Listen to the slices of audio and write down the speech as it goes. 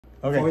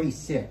Okay.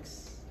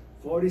 46.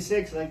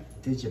 46, like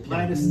Digit pin.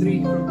 minus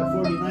 3 from the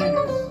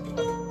 49ers.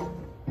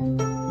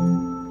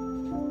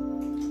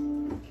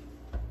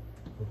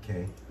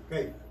 Okay.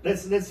 Okay.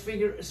 Let's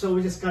figure. So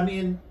we just come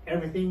in.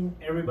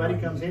 Everybody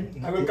comes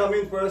in. I will come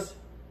in first.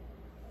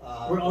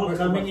 We're all first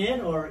coming one.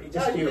 in, or Yeah,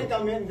 just you you? can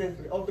come in then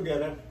all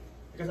together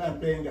because I'm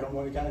playing the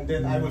harmonica and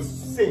then I will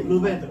sing.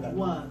 Ruben, after that.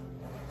 1,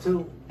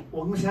 2.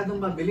 Huwag masyadong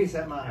mabilis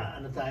ha,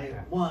 ano tayo.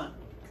 1,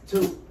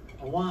 2,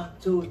 1,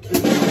 2,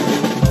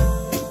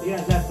 3. Yeah,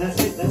 that's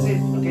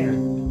it. Okay.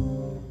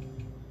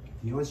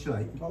 You always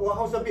try.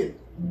 How's the beat?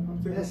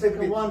 Let's take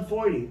a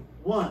 140.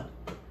 1,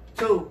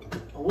 2,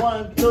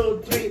 1,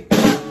 2,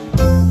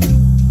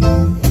 3.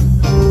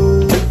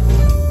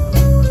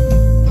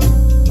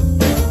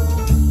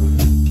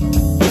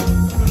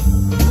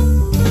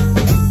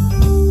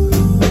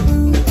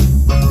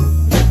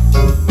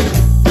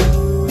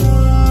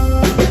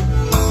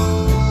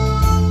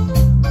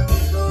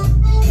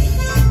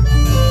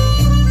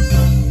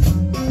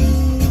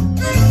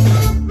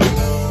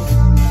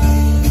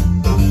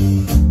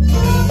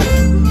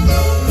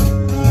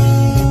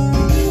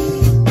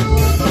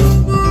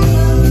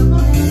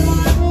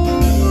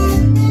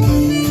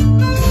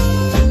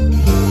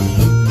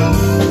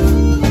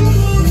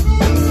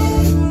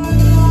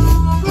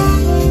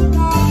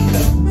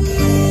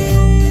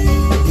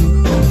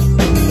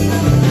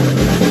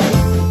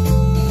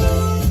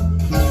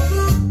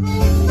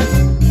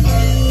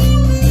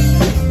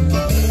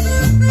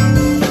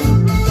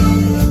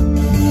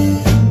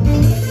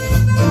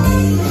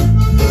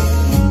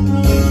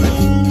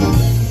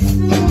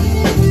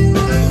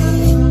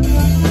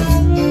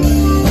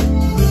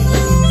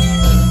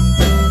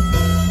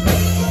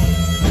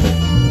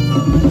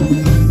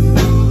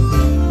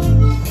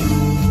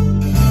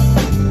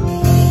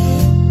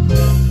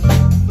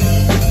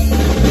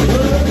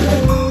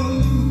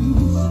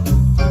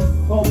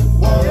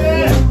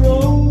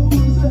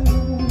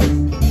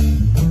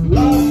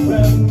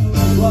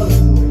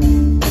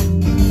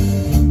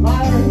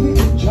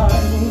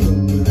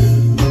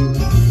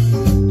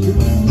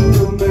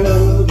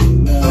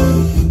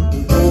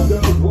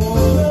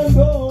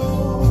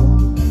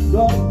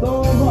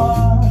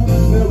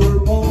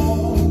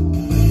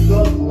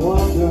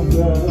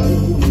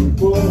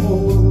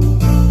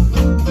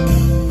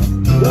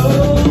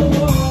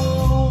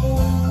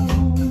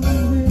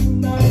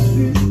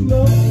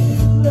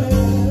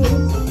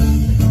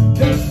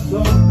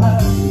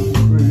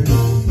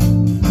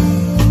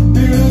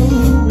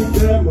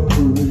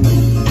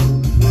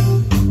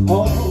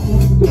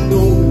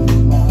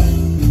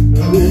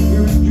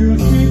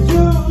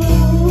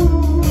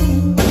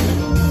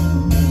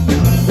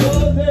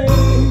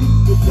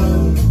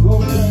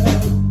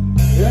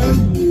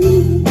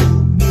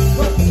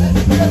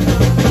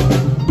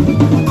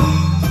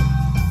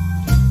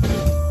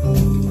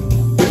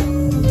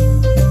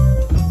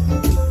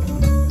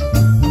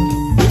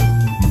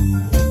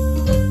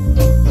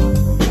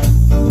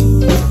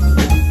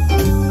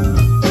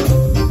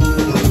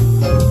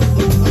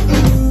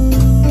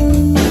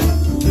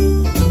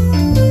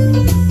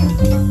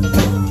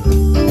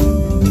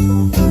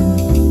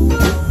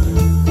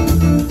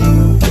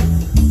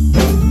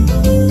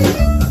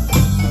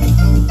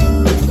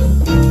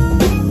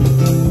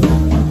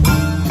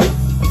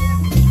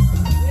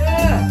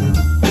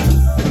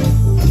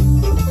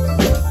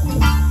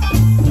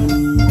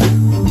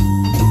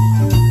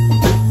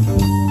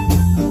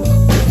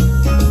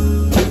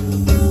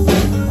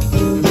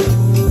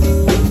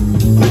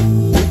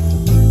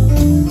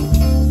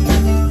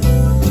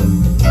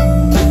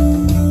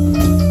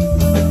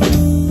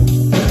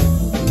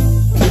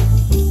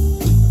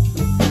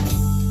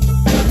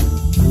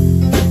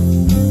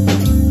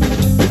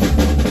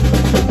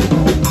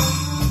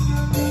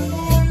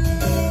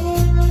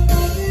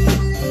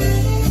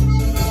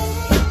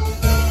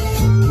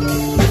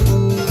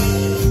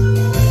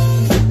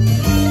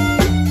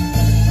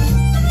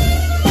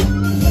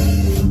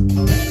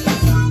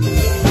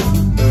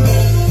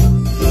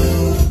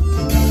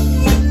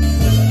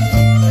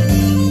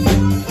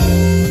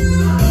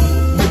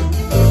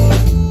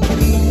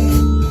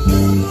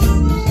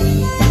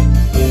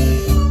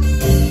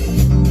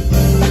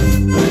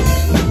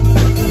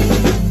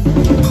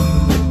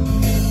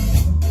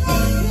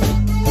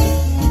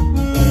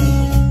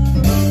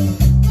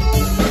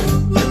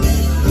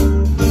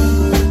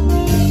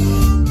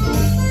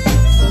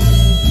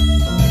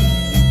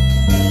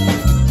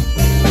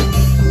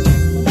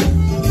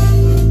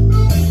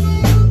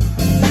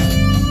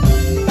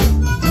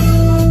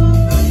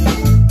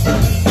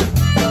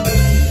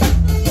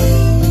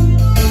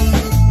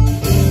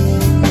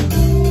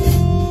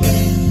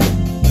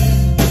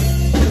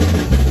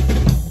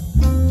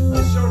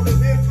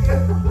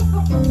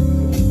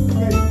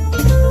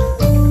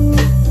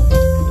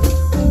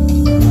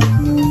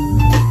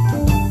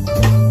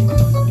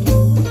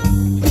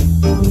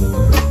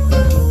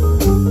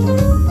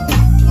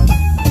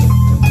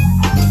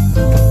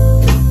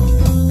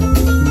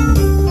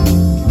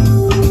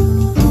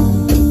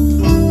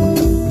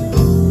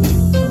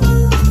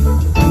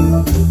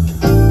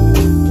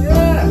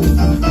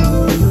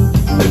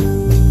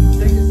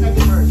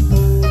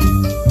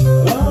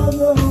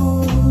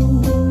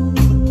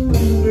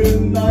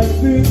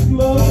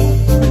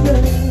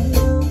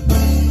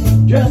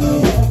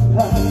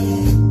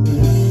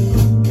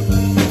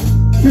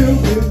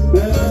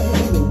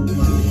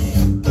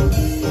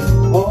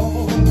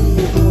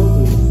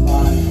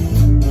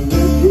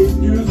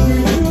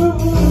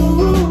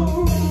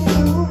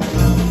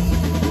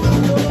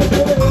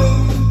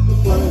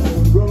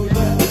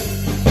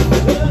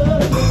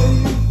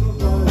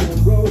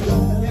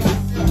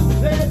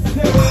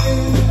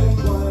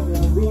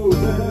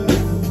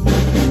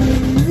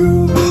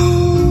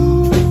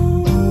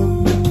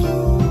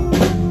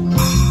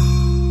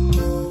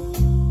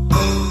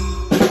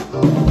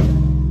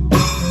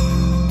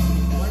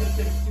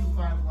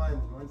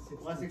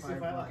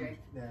 Okay.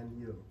 Then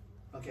you.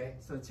 Okay.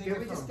 So take Can it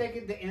we just from- take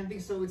it the ending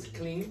so it's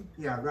clean?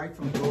 Yeah, right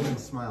from Golden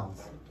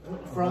Smiles.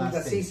 From Last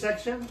the thing. C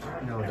section?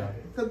 No,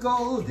 the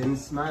Golden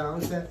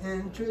Smiles that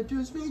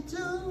introduced me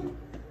to.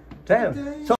 Damn. So